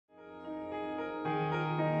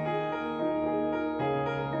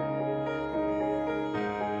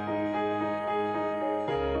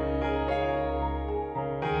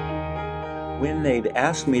When they'd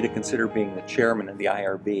asked me to consider being the chairman of the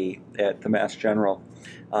IRB at the Mass General,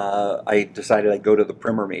 I decided I'd go to the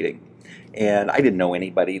PRIM&R meeting. And I didn't know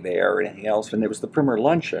anybody there or anything else, and it was the PRIM&R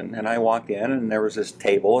luncheon, and I walked in and there was this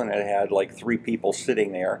table and it had like 3 people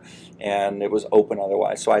sitting there and it was open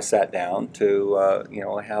otherwise, so I sat down to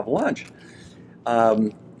have lunch.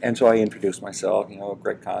 And so I introduced myself,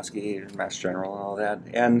 Greg Koski, Mass General and all that,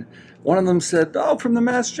 and one of them said, "Oh, from the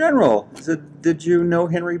Mass General." He said, "Did you know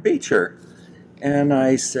Henry Beecher?" And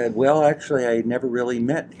I said, "Well, actually, I never really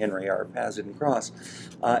met Henry, our paths didn't cross."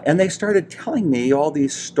 And they started telling me all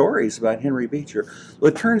these stories about Henry Beecher.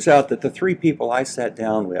 Well, it turns out that the 3 people I sat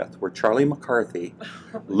down with were Charlie McCarthy,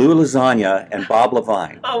 Lou Lasagna, and Bob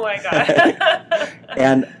Levine. Oh my God.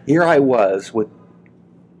 And here I was with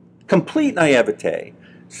complete naivete,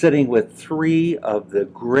 sitting with 3 of the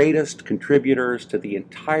greatest contributors to the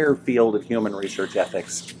entire field of human research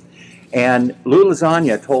ethics. And Lou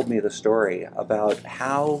Lasagna told me the story about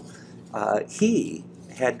how he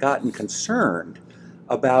had gotten concerned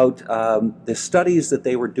about the studies that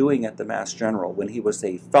they were doing at the Mass General when he was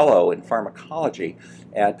a fellow in pharmacology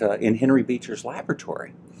in Henry Beecher's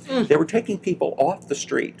laboratory. They were taking people off the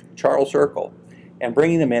street, Charles Circle, and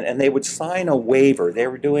bringing them in, and they would sign a waiver. They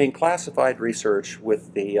were doing classified research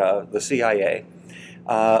with the CIA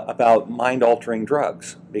about mind-altering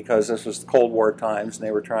drugs, because this was the Cold War times and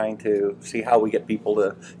they were trying to see how we get people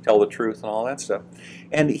to tell the truth and all that stuff.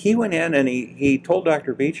 And he went in and he told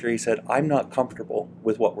Dr. Beecher, he said, "I'm not comfortable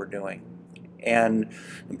with what we're doing." And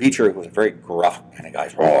Beecher was a very gruff kind of guy.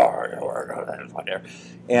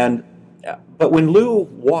 But when Lou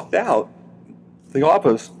walked out the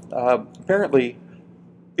office, apparently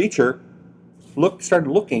Beecher started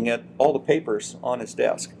looking at all the papers on his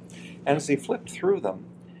desk. And as he flipped through them,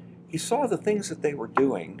 he saw the things that they were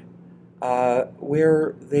doing,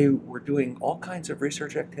 where they were doing all kinds of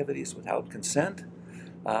research activities without consent.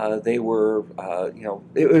 They were,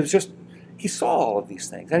 it was just, he saw all of these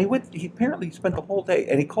things. And he apparently spent the whole day,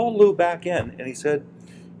 and he called Lou back in, and he said,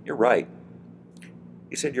 "You're right."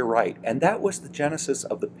 He said, "You're right." And that was the genesis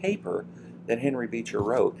of the paper that Henry Beecher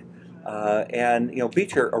wrote.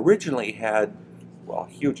 Beecher originally had, well,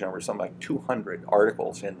 huge numbers, something like 200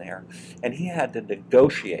 articles in there, and he had to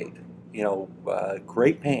negotiate,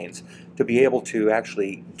 great pains to be able to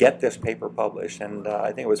actually get this paper published. And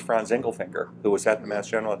I think it was Franz Engelfinger, who was at the Mass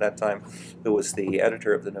General at that time, who was the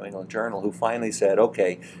editor of the New England Journal, who finally said,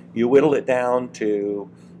 "Okay, you whittle it down to,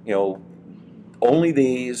 only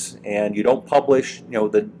these, and you don't publish,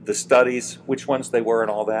 the studies, which ones they were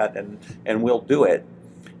and all that, and we'll do it."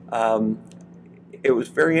 It was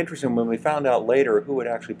very interesting when we found out later who had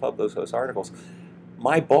actually published those articles.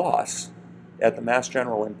 My boss at the Mass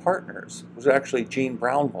General and Partners was actually Gene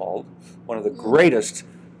Braunwald, one of the greatest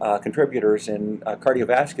contributors in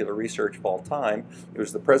cardiovascular research of all time. He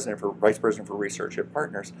was the vice president for research at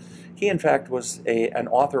Partners. He, in fact, was an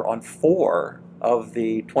author on 4 of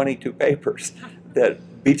the 22 papers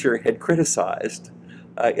that Beecher had criticized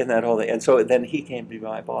in that whole thing. And so then he came to be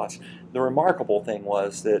my boss. The remarkable thing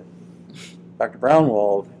was that Dr.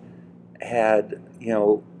 Braunwald had,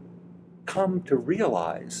 come to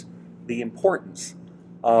realize the importance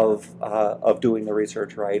of doing the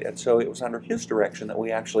research right, and so it was under his direction that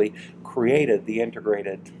we actually created the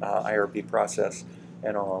integrated IRB process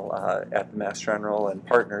and all at the Mass General and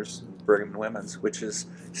Partners, Brigham and Women's, which is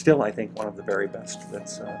still, I think, one of the very best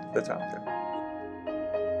that's out there.